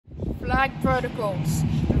Flag protocols.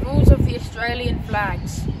 The rules of the Australian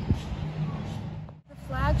flags. The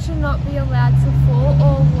flag should not be allowed to fall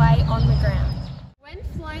or lay on the ground. When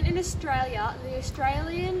flown in Australia, the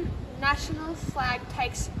Australian national flag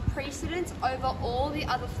takes precedence over all the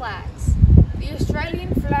other flags. The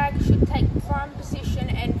Australian flag should take prime position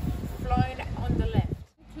and flown on the left.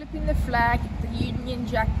 Flipping the flag, the Union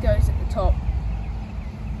Jack goes at the top.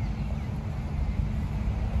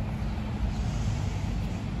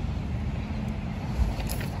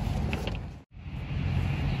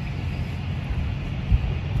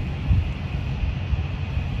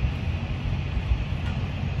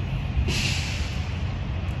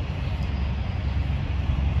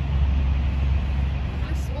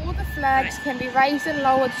 Flags can be raised and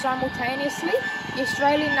lowered simultaneously. The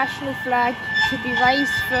Australian national flag should be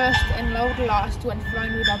raised first and lowered last when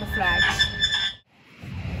flown with other flags.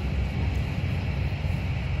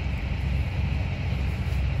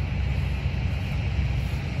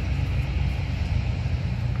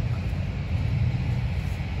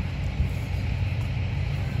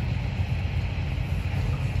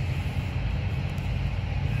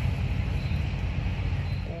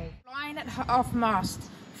 Flying at half-mast.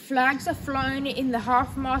 Flags are flown in the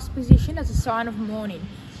half-mast position as a sign of mourning,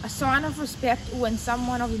 a sign of respect when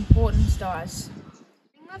someone of importance dies.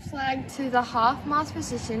 Bring the flag to the half-mast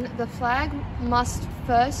position. The flag must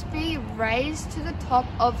first be raised to the top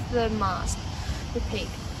of the mast, the peak,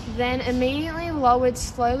 then immediately lowered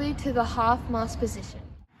slowly to the half-mast position.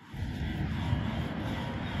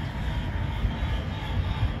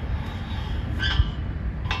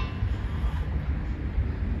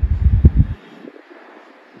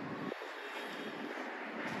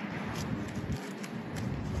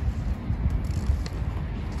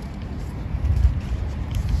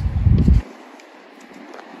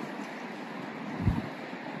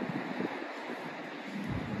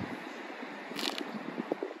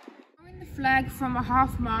 Flag from a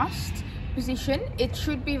half-mast position, it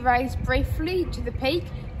should be raised briefly to the peak,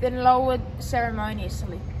 then lowered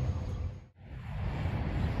ceremoniously.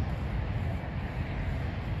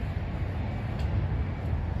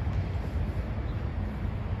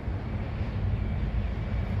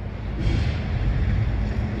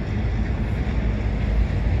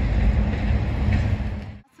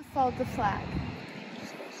 Fold the flag.